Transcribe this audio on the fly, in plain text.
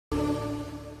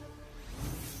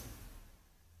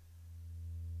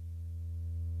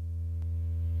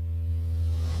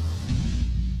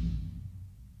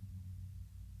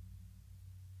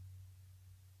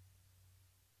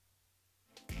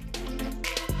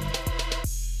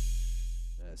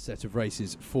set of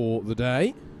races for the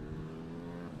day,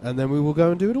 and then we will go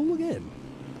and do it all again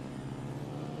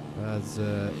as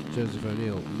Joseph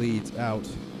O'Neill leads out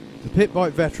the pit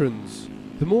bike veterans,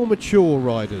 the more mature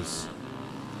riders,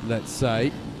 let's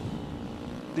say.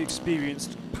 The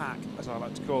experienced pack, as I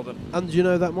like to call them. And you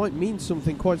know, that might mean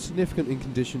something quite significant in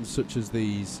conditions such as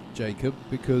these, Jacob,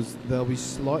 because they'll be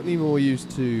slightly more used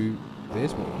to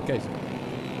this. Well, the case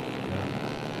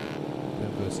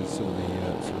versus some of the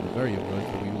very young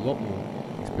riders will be a lot more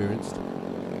experienced.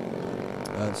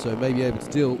 So maybe able to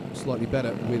deal slightly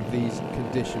better with these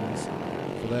conditions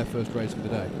for their first race of the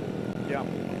day. Yeah,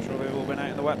 I'm sure they've all been out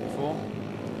in the wet before.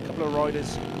 A couple of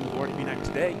riders who've already been out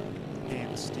today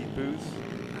in Steve Booth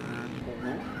and Paul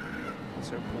Ward.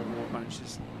 So Paul Ward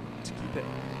manages to keep it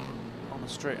on the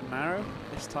straight and narrow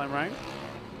this time round.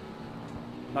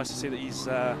 Nice to see that he's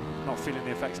not feeling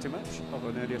the effects too much of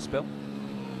an earlier spill.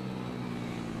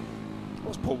 It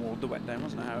was Paul Ward that went down,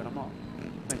 wasn't it, Howard? I'm not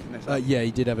making this up. Yeah,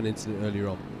 he did have an incident earlier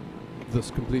on,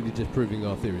 thus completely disproving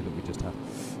our theory that we just have,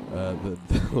 that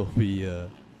they'll be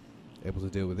able to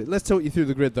deal with it. Let's talk you through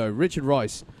the grid, though. Richard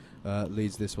Rice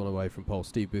leads this one away from pole.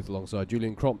 Steve Booth alongside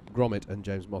Julian Gromit and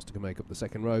James Moster can make up the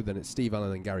second row. Then it's Steve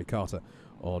Allen and Gary Carter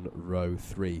on row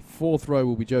 3. Fourth row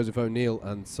will be Joseph O'Neill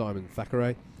and Simon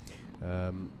Thackeray.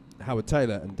 Howard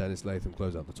Taylor and Dennis Latham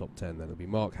close out the top 10. Then it'll be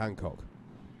Mark Hancock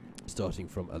starting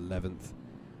from 11th.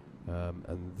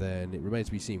 And then it remains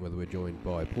to be seen whether we're joined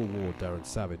by Paul Ward, Darren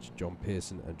Savage, John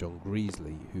Pearson and John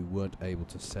Greasley, who weren't able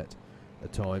to set a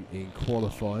time in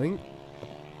qualifying.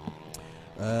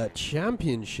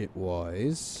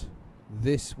 Championship-wise,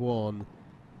 this one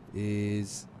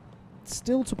is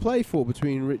still to play for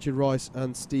between Richard Rice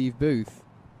and Steve Booth.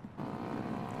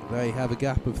 They have a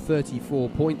gap of 34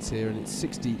 points here, and it's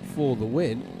 60 for the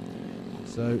win.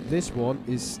 So this one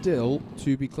is still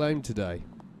to be claimed today.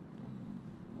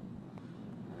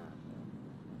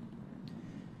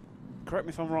 Correct me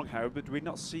if I'm wrong, Howard, but did we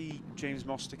not see James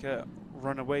Mostiker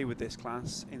run away with this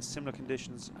class in similar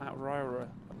conditions at Ryra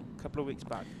a couple of weeks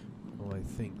back? I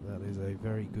think that is a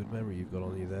very good memory you've got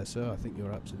on you there, sir. I think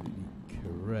you're absolutely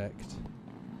correct.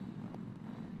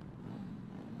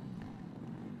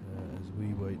 As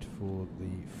we wait for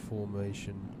the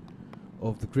formation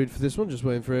of the grid for this one, just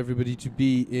waiting for everybody to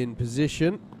be in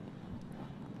position.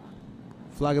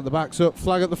 Flag at the back's up,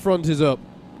 flag at the front is up.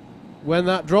 When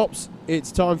that drops,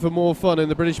 it's time for more fun in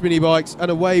the British mini bikes, and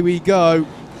away we go.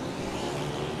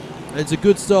 It's a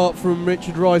good start from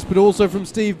Richard Rice, but also from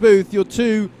Steve Booth. Your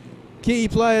two key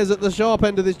players at the sharp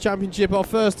end of this championship are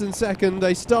first and second.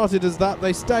 They started as that,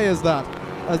 they stay as that,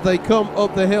 as they come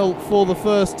up the hill for the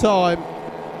first time.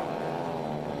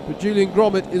 But Julian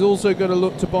Gromit is also going to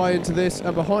look to buy into this,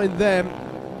 and behind them,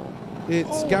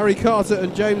 it's Gary Carter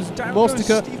and James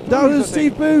Mostiker. Down to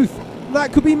Steve Booth.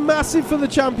 That could be massive for the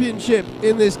championship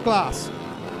in this class.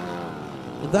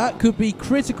 That could be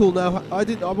critical. Now, I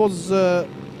was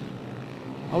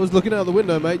looking out the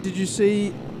window, mate. Did you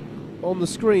see on the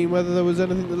screen whether there was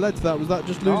anything that led to that? Was that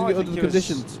just losing it under the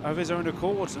conditions? Of his own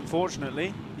accord,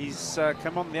 unfortunately. He's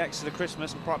come on the exit of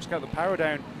Christmas and perhaps got the power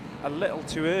down a little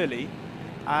too early.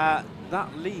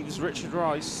 That leaves Richard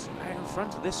Rice out in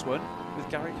front of this one with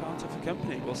Gary Carter for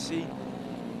company. We'll see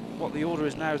what the order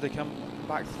is now as they come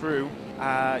back through.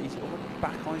 He's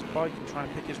back on his bike and trying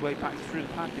to pick his way back through the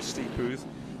pack as Steve Booth.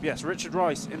 But yes, Richard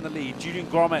Rice in the lead, Julian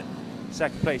Gromit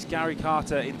second place, Gary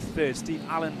Carter in third, Steve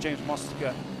Allen, James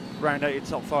Mostiker round out your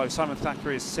top 5, Simon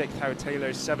Thackeray is 6th, Howard Taylor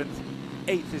is 7th,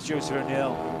 8th is Joseph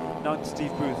O'Neill, 9th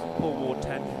Steve Booth, Paul Ward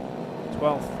 10th,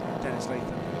 12th Dennis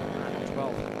Latham, and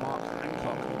 12th Mark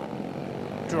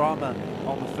Hancock. Drama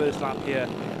on the first lap here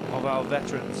of our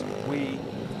veterans. We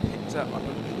picked up, I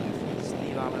believe,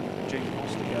 Steve Allen and James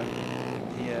Mostiker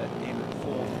here in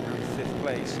 4th and 5th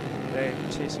place. They're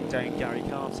chasing down Gary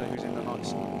Carter, who's in the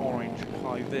nice orange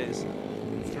high vis.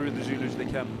 Through the Zulus they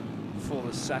come for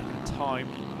the second time.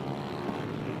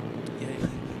 Yeah,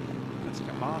 let's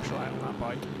get Marshall out on that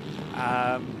bike.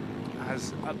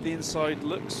 As at the inside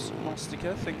looks,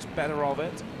 Mostiker thinks better of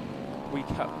it. We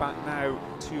cut back now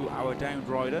to our downed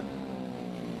rider,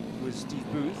 who was Steve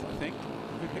Booth, I think.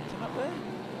 We picked him up there.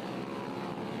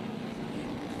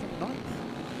 From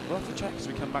 9th. We'll have to check as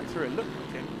we come back through. It looked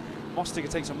like him. Mostiker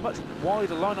takes a much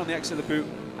wider line on the exit of the boot,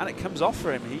 and it comes off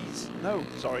for him.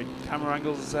 Camera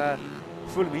angles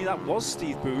fooling me. That was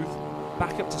Steve Booth,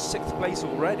 back up to 6th place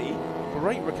already.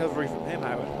 Great recovery from him,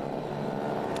 Howard.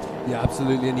 Yeah,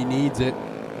 absolutely, and he needs it.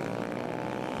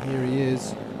 Here he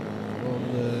is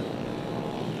on the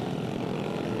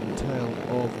tail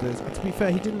of this. To be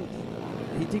fair, he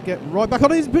did get right back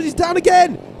on his, but he's down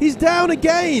again. He's down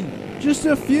again. just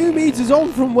a few metres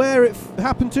on from where it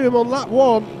happened to him on lap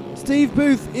 1. Steve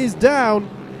Booth is down,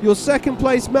 your second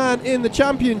place man in the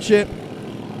championship,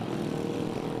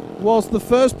 whilst the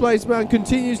first place man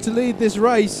continues to lead this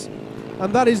race,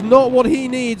 and that is not what he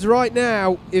needs right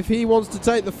now if he wants to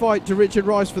take the fight to Richard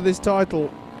Rice for this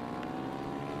title.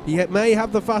 He may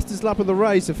have the fastest lap of the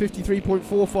race, a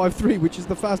 53.453, which is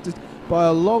the fastest by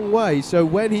a long way, so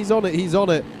when he's on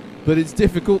it, but it's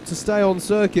difficult to stay on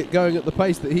circuit going at the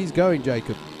pace that he's going,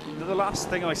 Jacob. The last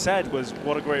thing I said was,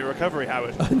 what a great recovery,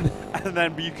 Howard. And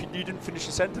then you didn't finish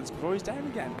the sentence before he's down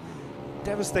again.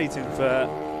 Devastating for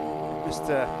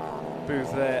Mr.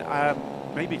 Booth there.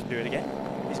 Maybe he can do it again.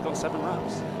 He's got 7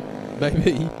 laps.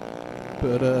 Maybe,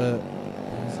 but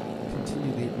he's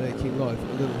continually making life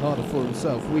a little harder for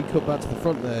himself. We cut back to the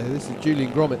front there. This is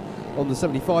Julian Gromit on the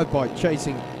 75 bike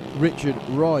chasing Richard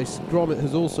Rice. Gromit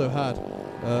has also had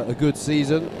a good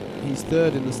season. He's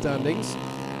third in the standings. And,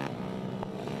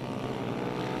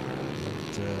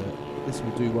 this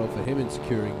will do well for him in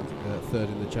securing third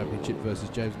in the championship versus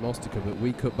James Mostica. But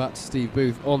we cut back to Steve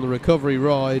Booth on the recovery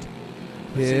ride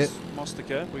here. This is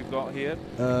Mostica we've got here.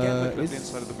 Again, looking at the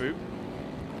inside of the boot.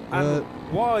 And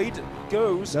wide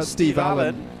goes Steve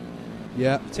Allen.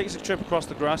 Yeah. Takes a trip across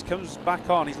the grass, comes back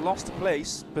on. He's lost a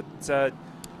place, but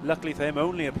luckily for him,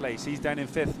 only a place. He's down in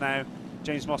 5th now.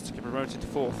 James Mostica promoted to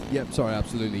 4th. Yep, sorry,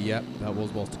 absolutely, yep, that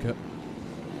was Mostica.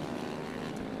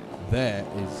 There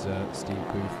is Steve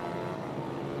Booth.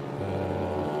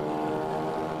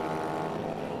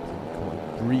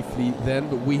 Briefly then,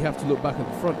 but we have to look back at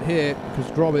the front here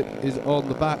because Gromit is on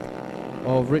the back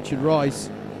of Richard Rice.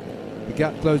 The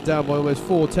gap closed down by almost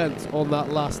 4/10 on that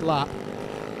last lap.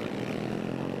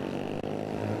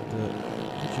 And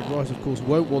Richard Rice, of course,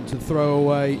 won't want to throw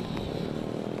away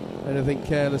anything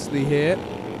carelessly here.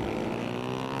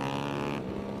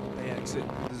 They exit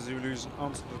the Zulus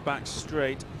onto the back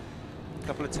straight. A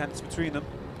couple of tenths between them.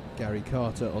 Gary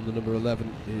Carter on the number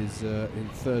 11 is in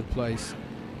 3rd place.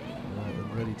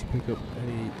 And ready to pick up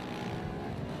any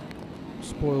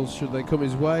spoils should they come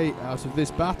his way out of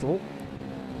this battle.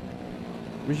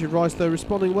 Richard Rice, though,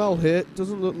 responding well here.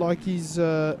 Doesn't look like he's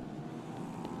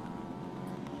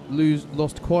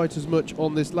lost quite as much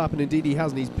on this lap, and indeed he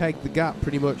hasn't. He's pegged the gap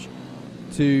pretty much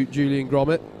to Julian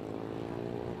Gromit.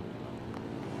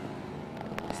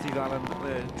 Steve Allen dropped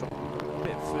a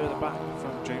bit further back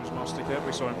from James Mostica.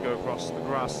 We saw him go across the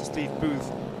grass. Steve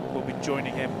Booth will be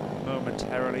joining him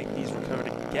momentarily. He's recovered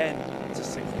again to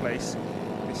 6th place.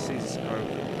 This is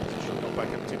got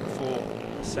back up to before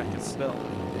the second spill.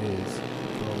 It is.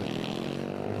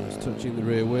 Almost touching the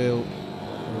rear wheel.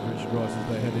 Richard Rice as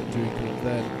they head into England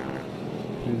then.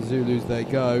 Through the Zulus they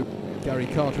go. Gary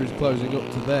Carter is closing up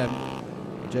to them.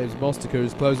 James Mostica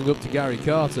is closing up to Gary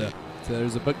Carter. So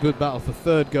there's a good battle for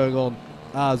 3rd going on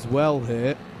as well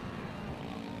here.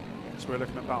 So we're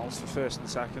looking at battles for 1st and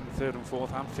 2nd, 3rd and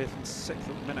 4th, and 5th and 6th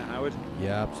at the minute, Howard.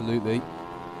 Yeah, absolutely.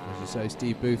 As you say,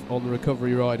 Steve Booth on the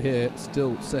recovery ride here,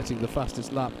 still setting the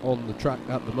fastest lap on the track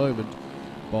at the moment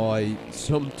by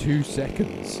some 2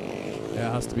 seconds, it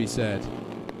has to be said.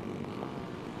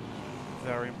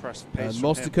 Very impressive pace. And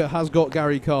Mostica has got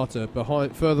Gary Carter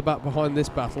behind, further back behind this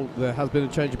battle. There has been a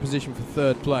change of position for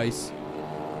 3rd place.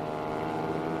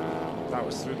 That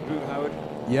was through the boot, Howard.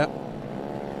 Yep.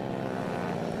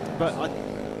 But I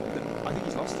think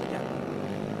he's lost it again.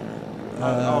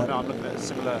 Oh no, I'm looking at a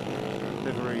similar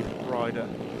livery rider.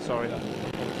 Sorry,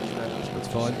 that's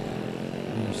fine.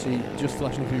 You see, just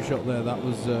flashing through shot there, that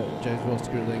was James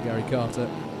Mostica and then Gary Carter.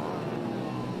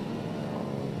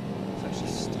 It's actually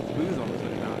Steve Booth on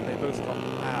looking at. They both got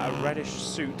a reddish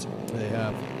suit. They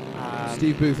have.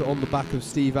 Steve Booth on the back of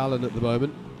Steve Allen at the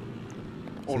moment.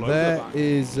 So there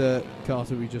is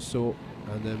Carter we just saw,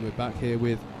 and then we're back here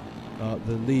with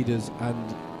the leaders,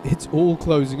 and it's all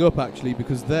closing up actually,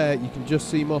 because there you can just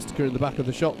see Mostica in the back of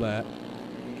the shot there.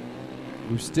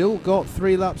 We've still got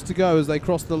 3 laps to go as they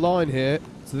cross the line here,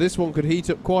 so this one could heat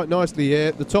up quite nicely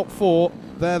here. The top 4,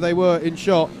 there they were in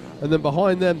shot, and then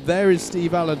behind them there is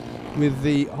Steve Allen with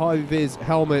the high-vis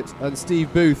helmet and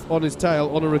Steve Booth on his tail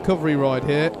on a recovery ride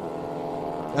here.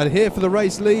 And here for the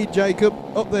race lead, Jacob,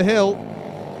 up the hill.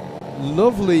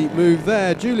 Lovely move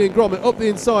there. Julian Gromit up the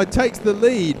inside takes the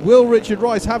lead. Will Richard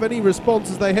Rice have any response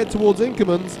as they head towards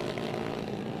Inkermans?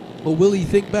 Or will he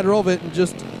think better of it and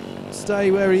just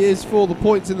stay where he is for the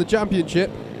points in the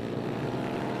championship?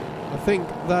 I think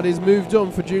that is move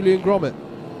done for Julian Gromit.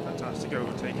 Fantastic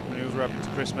overtaking manoeuvre up into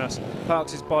Christmas.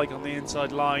 Parks his bike on the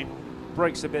inside line.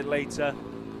 Brakes a bit later.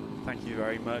 Thank you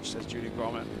very much, says Julian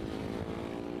Gromit.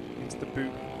 Into the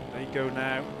boot. There you go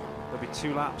now. There'll be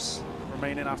 2 laps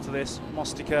remaining after this.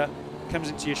 Mostica comes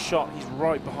into your shot, he's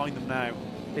right behind them now.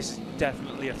 This is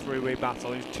definitely a three-way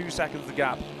battle. There's 2 seconds the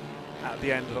gap at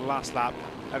the end of the last lap.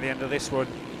 At the end of this one,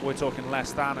 we're talking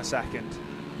less than a second.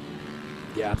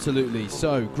 Yeah, absolutely.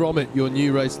 So, Gromit, your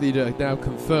new race leader, now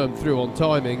confirmed through on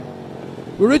timing.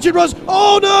 Well, Richard Rice.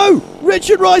 Oh no!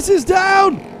 Richard Rice is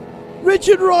down!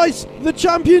 Richard Rice, the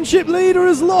championship leader,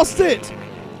 has lost it!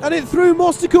 And it threw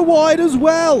Mostica wide as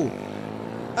well.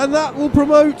 And that will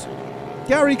promote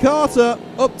Gary Carter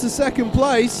up to second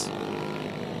place.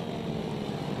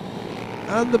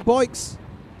 And the bike's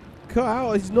cut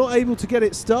out. He's not able to get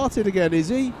it started again, is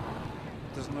he?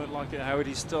 Doesn't look like it, Howard.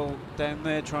 He's still down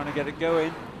there trying to get it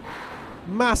going.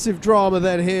 Massive drama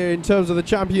then here in terms of the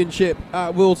championship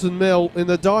at Whilton Mill in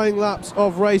the dying laps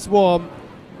of race 1.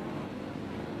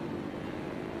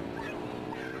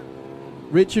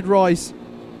 Richard Rice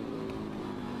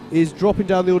is dropping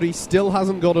down the order. He still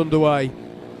hasn't got underway.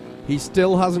 He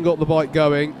still hasn't got the bike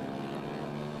going.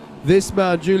 This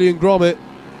man, Julian Gromit,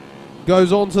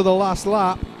 goes on to the last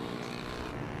lap.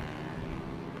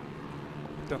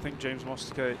 I don't think James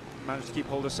Mostica managed to keep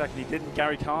hold of second. He didn't.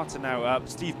 Gary Carter now up.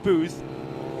 Steve Booth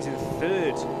is in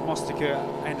third.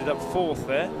 Mostica ended up fourth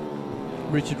there.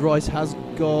 Richard Rice has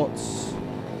got...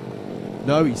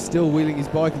 No, he's still wheeling his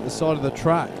bike at the side of the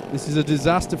track. This is a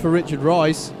disaster for Richard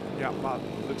Rice. Yeah,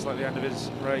 that looks like the end of his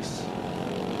race.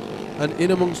 And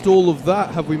in amongst all of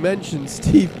that, have we mentioned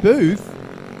Steve Booth?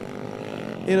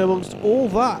 In amongst all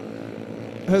that,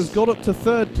 has got up to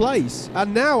third place.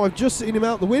 And now I've just seen him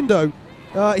out the window.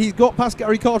 He's got past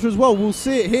Gary Carter as well. We'll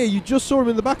see it here. You just saw him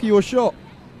in the back of your shot.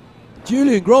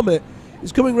 Julian Gromit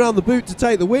is coming round the boot to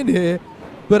take the win here.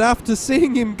 But after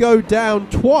seeing him go down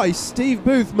twice, Steve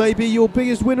Booth may be your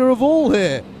biggest winner of all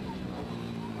here.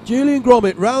 Julian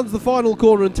Gromit rounds the final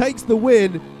corner and takes the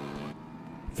win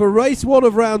for race 1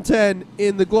 of round 10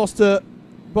 in the Gloucester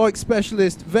Bike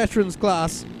Specialist Veterans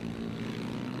class.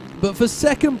 But for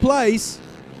second place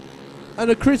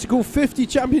and a critical 50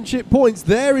 championship points,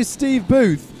 there is Steve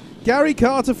Booth. Gary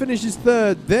Carter finishes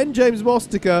third, then James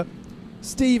Mostica,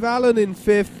 Steve Allen in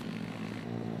fifth.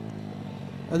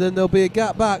 And then there'll be a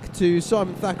gap back to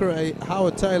Simon Thackeray,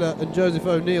 Howard Taylor and Joseph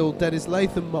O'Neill, Dennis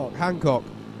Latham, Mark Hancock.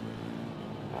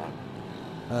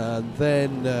 And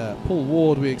then Paul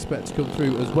Ward we expect to come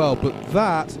through as well. But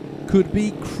that could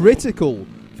be critical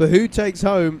for who takes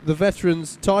home the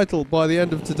Veterans title by the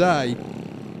end of today.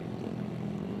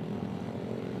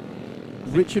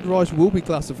 Richard Rice will be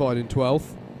classified in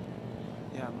 12th.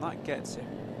 Yeah, and that gets him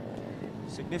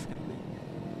significantly.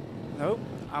 No,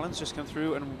 Alan's just come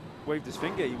through and waved his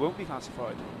finger. He won't be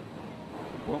classified.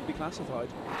 He won't be classified.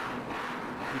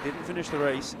 He didn't finish the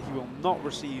race. He will not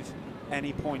receive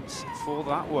any points for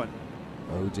that one.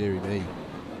 Oh dearie me.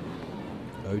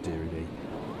 Oh dearie me.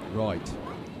 Right.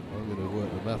 I'm going to work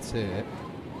the maths here.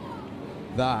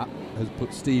 That has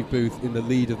put Steve Booth in the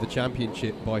lead of the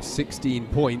championship by 16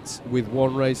 points with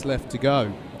 1 race left to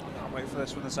go. Can't wait for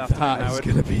this one this afternoon, That is Howard.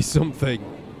 going to be something.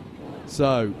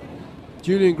 So,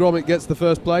 Julian Gromit gets the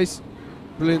first place.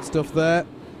 Brilliant stuff there.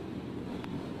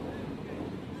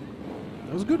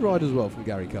 That was a good ride as well from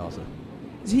Gary Carter.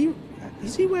 Is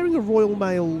he wearing a Royal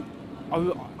Mail? I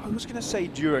was going to say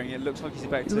during. It looks like he's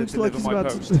about to Looks deliver like he's my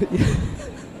about post.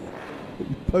 to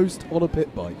post on a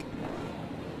pit bike.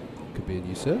 Could be a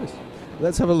new service.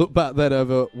 Let's have a look back then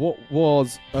over what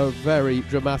was a very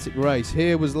dramatic race.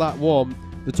 Here was lap 1.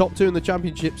 The top 2 in the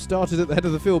championship started at the head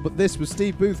of the field, but this was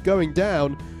Steve Booth going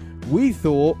down. We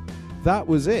thought that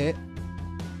was it.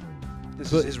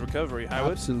 This is his recovery,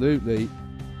 Howard. Absolutely.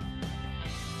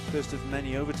 First of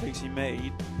many overtakes he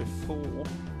made before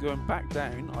going back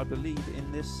down. I believe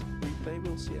in this replay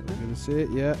we'll see it We're then. going to see it,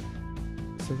 yeah.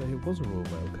 So there was a Royal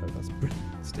Mail code. That's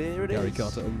brilliant. There it Gary is.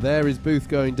 Carter. And there is Booth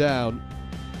going down.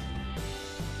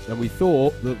 And we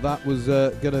thought that that was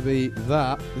going to be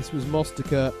that. This was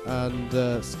Mostica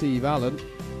and Steve Allen.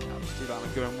 Steve Allen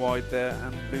going wide there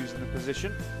and losing the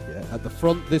position. Yeah, at the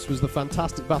front, this was the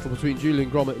fantastic battle between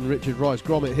Julian Gromit and Richard Rice.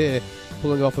 Gromit here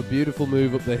pulling off a beautiful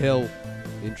move up the hill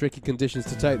in tricky conditions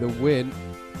to take the win,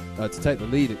 to take the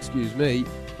lead, excuse me.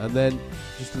 And then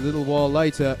just a little while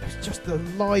later, it's just the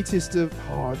lightest of,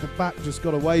 the back just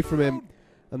got away from him.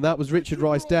 And that was Richard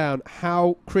Rice down.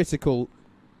 How critical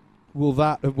will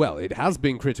that, well, it has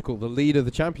been critical. The lead of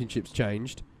the championship's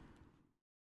changed.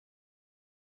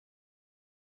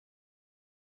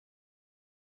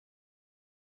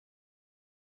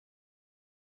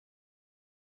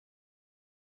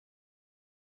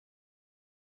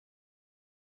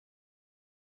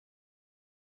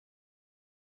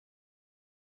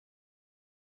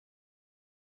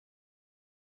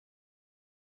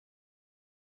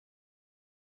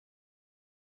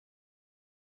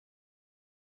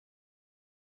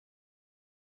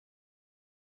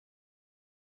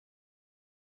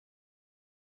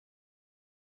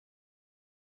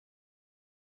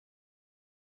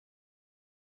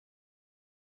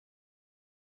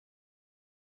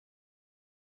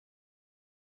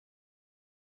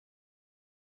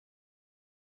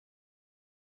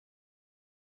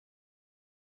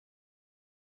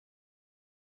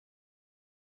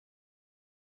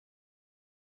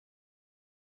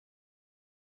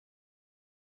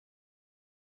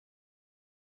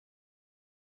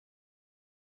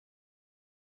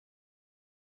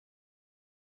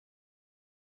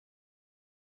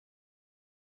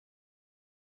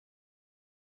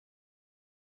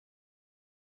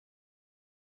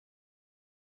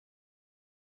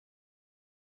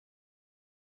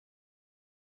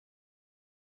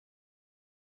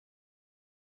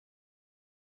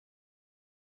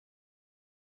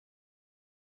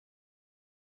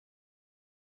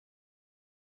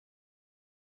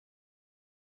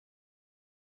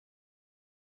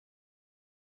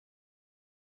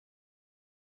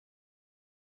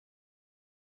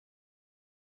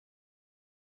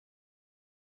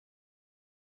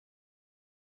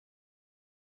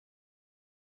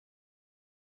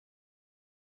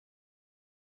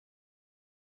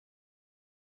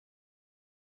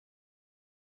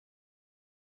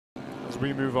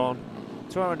 we move on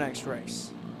to our next race.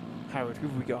 Howard, who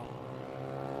have we got?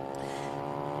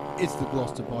 It's the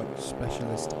Gloucester Bike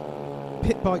Specialist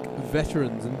Pit Bike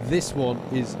Veterans, and this one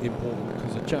is important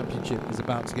because the championship is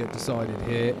about to get decided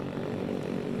here.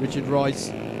 Richard Rice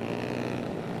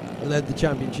led the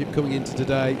championship coming into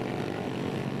today,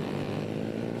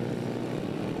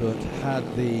 but had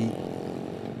the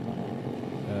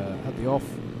off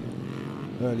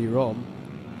earlier on,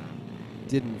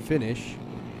 didn't finish,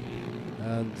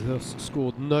 and thus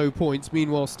scored no points.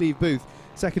 Meanwhile, Steve Booth,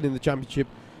 second in the championship,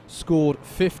 scored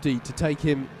 50 to take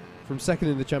him from second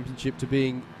in the championship to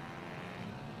being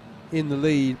in the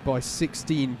lead by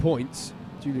 16 points.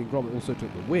 Julian Gromit also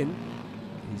took the win.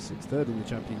 He sits third in the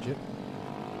championship.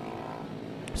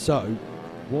 So,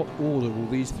 what order will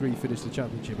these three finish the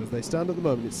championship? As they stand at the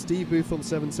moment, it's Steve Booth on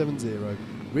 770,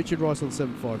 Richard Rice on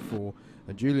 754,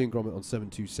 and Julian Gromit on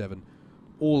 727.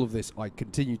 All of this, I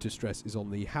continue to stress, is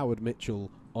on the Howard Mitchell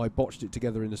I botched it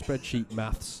together in a spreadsheet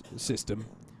maths system.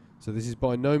 So this is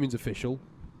by no means official.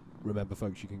 Remember,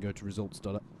 folks, you can go to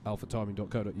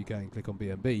results.alphatiming.co.uk and click on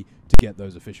BMB to get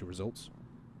those official results.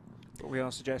 But we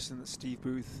are suggesting that Steve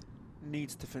Booth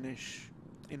needs to finish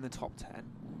in the top 10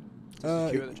 to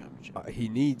secure the championship. He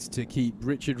needs to keep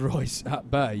Richard Rice at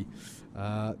bay.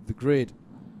 The grid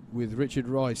with Richard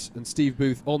Rice and Steve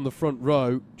Booth on the front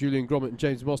row, Julian Gromit and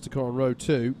James Mostocar on row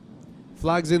 2.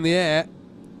 Flags in the air.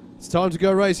 It's time to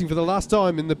go racing for the last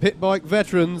time in the Pit Bike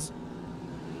Veterans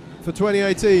for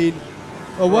 2018.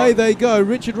 Away they go.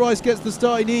 Richard Rice gets the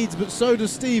start he needs, but so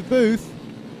does Steve Booth.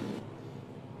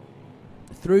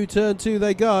 Through turn 2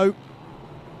 they go.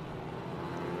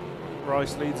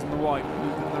 Rice leads in the white,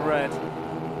 Booth in the red.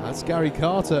 That's Gary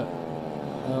Carter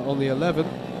on the 11.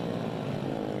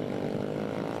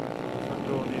 Front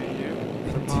door near you.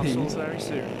 Marshall's very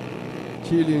soon.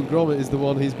 Julian Gromit is the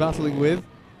one he's battling with.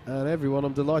 And everyone,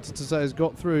 I'm delighted to say, has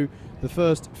got through the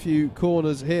first few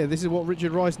corners here. This is what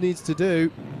Richard Rice needs to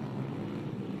do.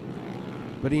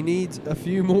 But he needs a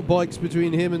few more bikes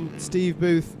between him and Steve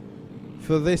Booth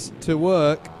for this to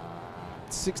work.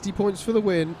 60 points for the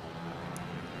win.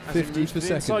 50 for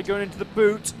second. Inside going into the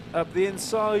boot, up the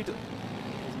inside.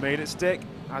 He's made it stick.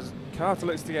 As Carter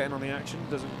looks to get in on the action,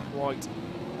 doesn't quite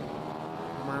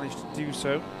manage to do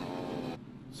so.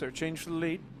 So change for the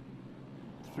lead.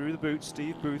 Through the boot,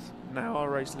 Steve Booth, now our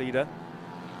race leader.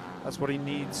 That's what he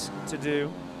needs to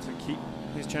do to keep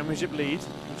his championship lead,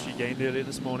 which he gained earlier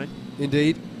this morning.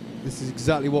 Indeed. This is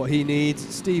exactly what he needs.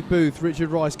 Steve Booth, Richard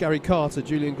Rice, Gary Carter,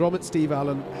 Julian Gromit, Steve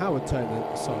Allen, Howard Taylor,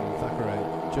 Simon Thackeray,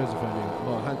 Joseph O'Neill,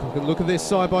 Mark Hancock. And look at this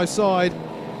side by side.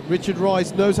 Richard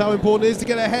Rice knows how important it is to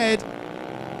get ahead.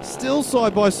 Still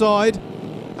side by side.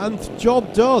 And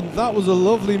job done. That was a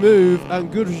lovely move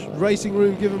and good racing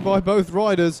room given by both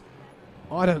riders.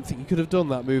 I don't think you could have done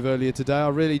that move earlier today. I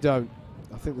really don't.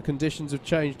 I think the conditions have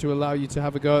changed to allow you to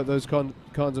have a go at those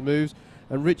kinds of moves.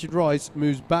 And Richard Rice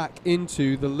moves back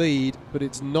into the lead, but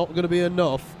it's not going to be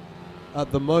enough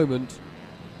at the moment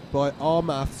by our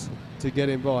maths to get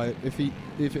him by. If it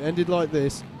ended like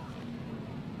this,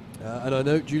 and I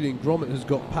know Julian Gromit has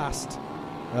got past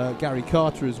Gary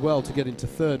Carter as well to get into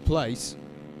third place.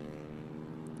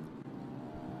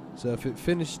 So if it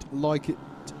finished like it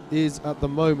is at the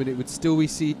moment, it would still be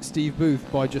Steve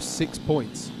Booth by just 6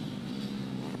 points.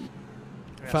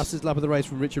 Yes. Fastest lap of the race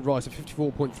from Richard Rice at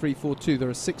 54.342. There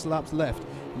are 6 laps left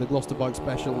in the Gloucester Bike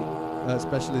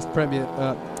Specialist Premier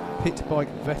Pit Bike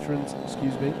Veterans,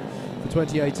 for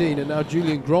 2018. And now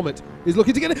Julian Gromit is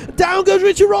looking to get it. Down goes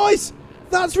Richard Rice!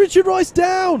 That's Richard Rice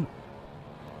down!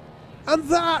 And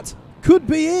that could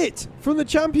be it from the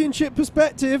championship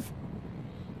perspective.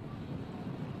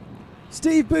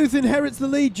 Steve Booth inherits the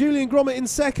lead, Julian Gromit in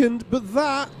second, but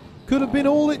that could have been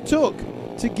all it took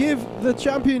to give the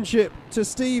championship to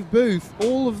Steve Booth.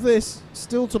 All of this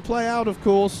still to play out, of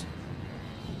course.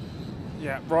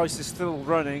 Yeah, Rice is still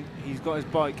running. He's got his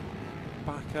bike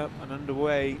back up and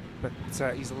underway, but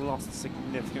he's lost a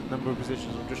significant number of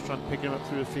positions. I'm just trying to pick him up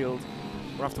through the field.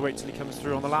 We'll have to wait till he comes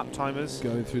through on the lap timers.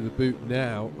 Going through the boot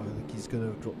now, I think he's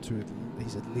going to drop to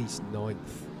he's at least 9th.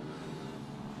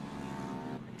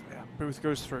 Booth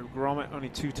goes through. Gromit only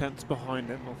 2/10 behind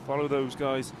him. We'll follow those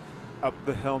guys up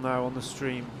the hill now on the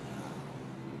stream.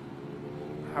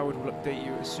 Howard will update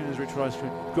you as soon as Richard Rice.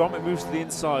 Gromit moves to the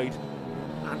inside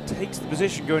and takes the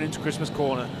position going into Christmas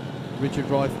corner. Richard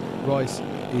Rice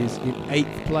is in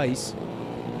 8th place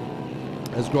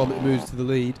as Gromit moves to the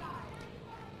lead.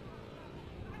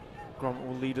 Gromit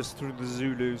will lead us through the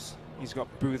Zulus. He's got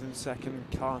Booth in second,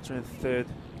 Carter in third.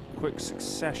 Quick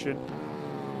succession.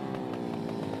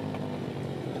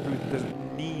 Booth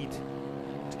doesn't need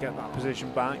to get that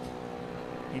position back.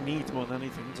 he needs more than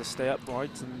anything to stay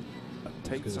upright and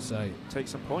take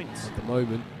some points. At the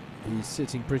moment, he's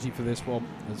sitting pretty for this one.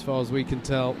 As far as we can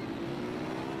tell,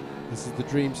 this is the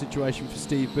dream situation for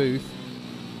Steve Booth.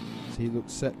 So he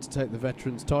looks set to take the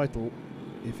veterans title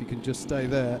if he can just stay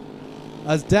there.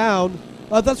 As down,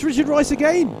 that's Richard Rice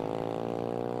again.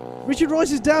 Richard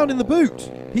Rice is down in the boot.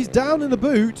 He's down in the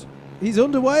boot. He's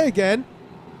underway again.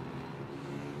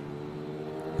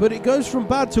 But it goes from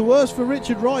bad to worse for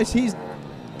Richard Rice. He's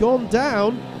gone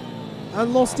down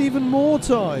and lost even more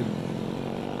time.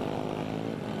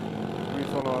 We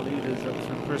follow our leaders up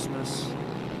through Christmas.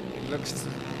 It looks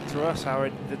to us,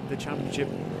 Howard, that the championship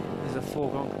is a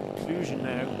foregone conclusion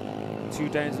now. 2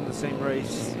 downs in the same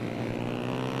race.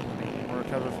 We'll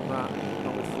recover from that.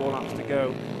 Not with 4 laps to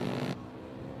go.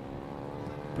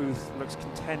 Booth looks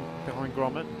content behind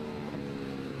Gromit.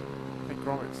 I think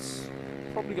Gromit's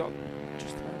probably got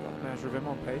just about a measure of him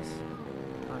on pace,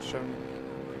 as shown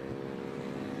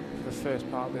for the first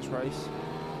part of this race.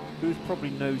 Booth probably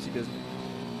knows he doesn't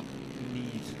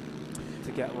need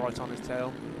to get right on his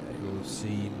tail. He will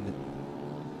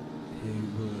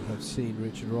have seen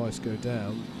Richard Rice go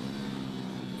down.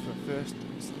 For first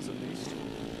instance at least.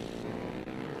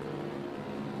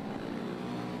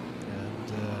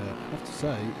 And I have to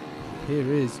say,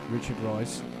 here is Richard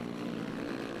Rice.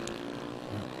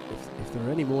 If there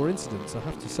are any more incidents, I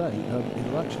have to say,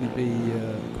 it'll actually be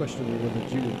questionable whether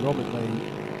Julian Gromit may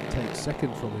take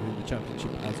second from him in the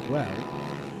championship as well.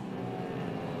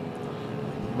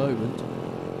 At the moment,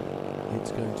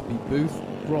 it's going to be Booth,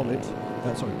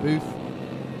 Booth,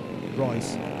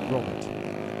 Rice, Gromit,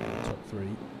 top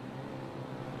 3.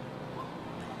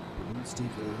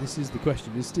 This is the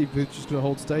question. Is Steve Booth just going to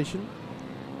hold station?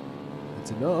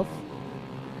 It's enough.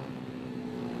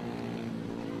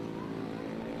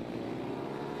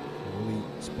 Will he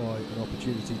spy an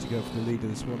opportunity to go for the lead of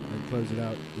this one and close it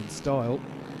out in style?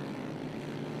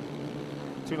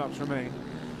 2 laps remain.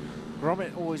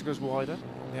 Gromit always goes wider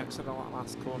on the exit on that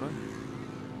last corner.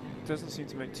 Doesn't seem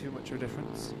to make too much of a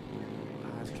difference.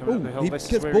 Coming up the hill,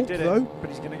 this is where he did it, but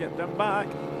he's going to get done back.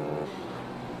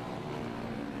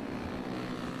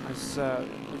 As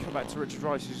we come back to Richard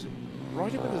Rice, who's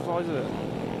riding with his visor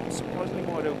surprisingly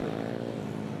wide open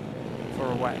for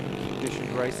a wet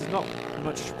conditioned race. There's not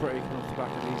much spray coming off the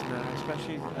back of these now,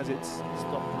 especially as it's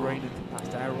stopped raining for the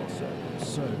past hour or so.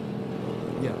 So,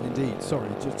 yeah, indeed. Sorry,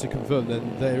 just to confirm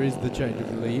then, there is the change of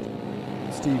the lead.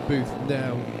 Steve Booth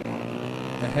now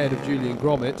ahead of Julian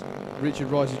Gromit. Richard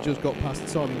Rice has just got past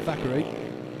Simon Thackeray,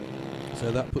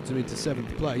 so that puts him into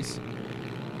 7th place.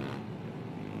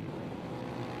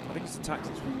 I think it's the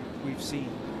tactics we've seen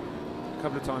a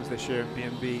couple of times this year in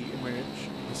BMB, in which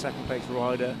the second place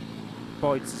rider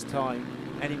bides his time.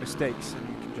 Any mistakes, and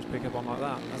you can just pick up on like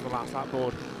that, as the last lap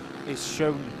board is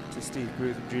shown to Steve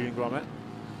Booth and Julian Gromit.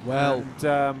 Well,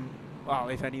 and, well,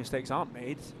 if any mistakes aren't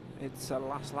made, it's a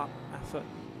last lap effort,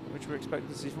 which we're expecting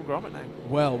to see from Gromit now.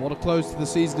 Well, what a close to the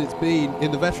season it's been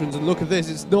in the veterans, and look at this,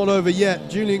 it's not over yet.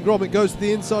 Julian Gromit goes to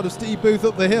the inside of Steve Booth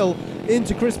up the hill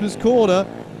into Christmas corner,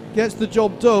 gets the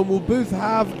job done. Will Booth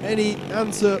have any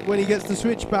answer when he gets the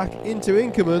switch back into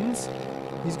Inkerman's?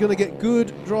 He's going to get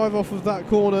good drive off of that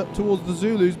corner towards the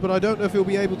Zulus, but I don't know if he'll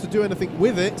be able to do anything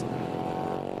with it.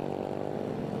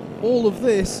 All of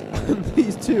this, and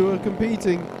these two are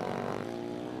competing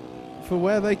for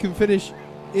where they can finish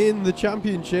in the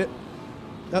championship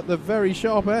at the very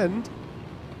sharp end.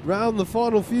 Round the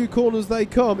final few corners they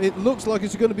come. It looks like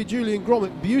it's going to be Julian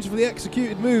Gromit. Beautifully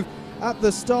executed move at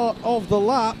the start of the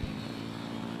lap,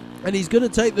 and he's going to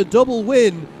take the double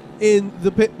win in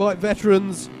the Pit Bike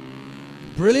Veterans.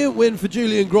 Brilliant win for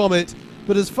Julian Gromit,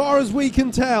 but as far as we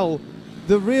can tell,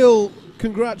 the real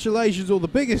congratulations, or the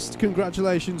biggest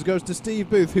congratulations, goes to Steve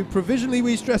Booth, who provisionally,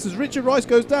 we stress, as Richard Rice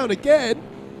goes down again,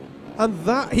 and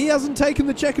that he hasn't taken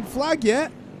the checkered flag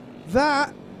yet.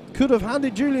 That could have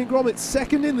handed Julian Gromit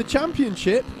second in the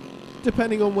championship,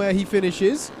 depending on where he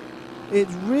finishes. It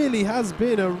really has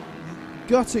been a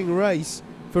gutting race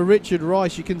for Richard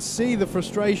Rice. You can see the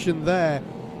frustration there.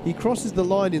 He crosses the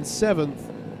line in 7th,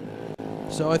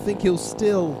 so I think he'll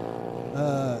still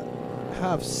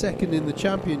have second in the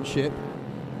championship.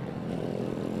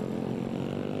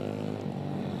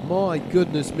 My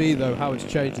goodness me, though, how it's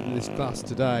changed in this class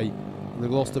today. The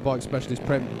Gloucester Bike Specialist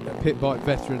Pit Bike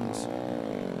Veterans.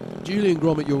 Julian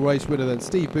Gromit, your race winner, then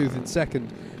Steve Booth in 2nd,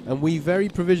 and we very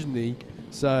provisionally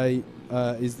say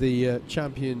is the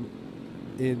champion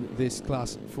in this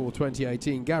class for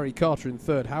 2018. Gary Carter in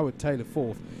 3rd, Howard Taylor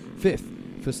 4th,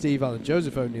 5th for Steve Allen,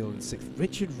 Joseph O'Neill in 6th,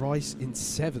 Richard Rice in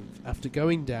 7th after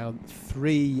going down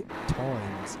 3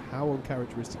 times. How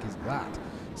uncharacteristic is that?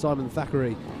 Simon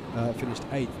Thackeray finished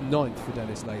 8th, 9th for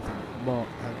Dennis Latham, Mark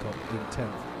Hancock in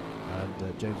 10th,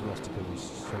 and James Lostiker, we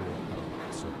saw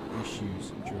some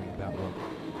issues during that one.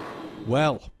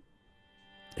 Well,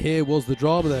 here was the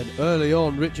drama then. Early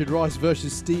on, Richard Rice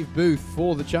versus Steve Booth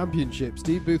for the championship.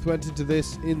 Steve Booth went into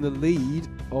this in the lead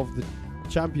of the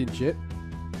championship,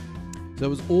 so it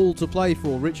was all to play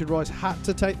for. Richard Rice had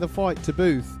to take the fight to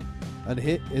Booth, and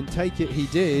take it he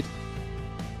did.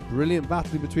 Brilliant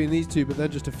battling between these two, but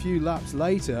then just a few laps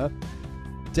later,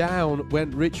 down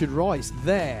went Richard Rice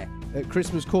there at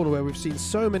Christmas Corner, where we've seen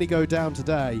so many go down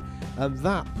today, and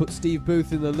that put Steve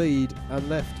Booth in the lead and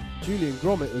left Julian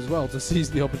Gromit as well to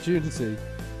seize the opportunity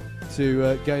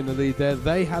to gain the lead there.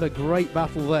 They had a great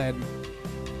battle then.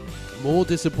 More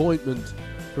disappointment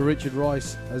for Richard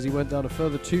Rice as he went down a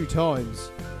further 2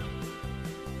 times.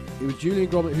 It was Julian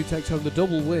Gromit who takes home the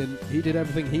double win. He did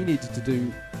everything he needed to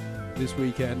do this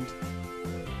weekend.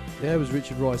 There was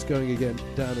Richard Rice going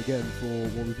down again for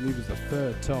what we believe is the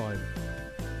 3rd time.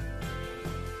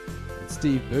 And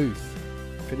Steve Booth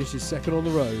finishes 2nd on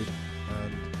the road,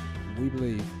 and we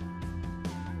believe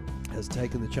has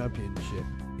taken the championship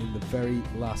in the very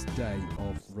last day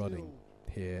of running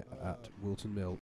here at Whilton Mill.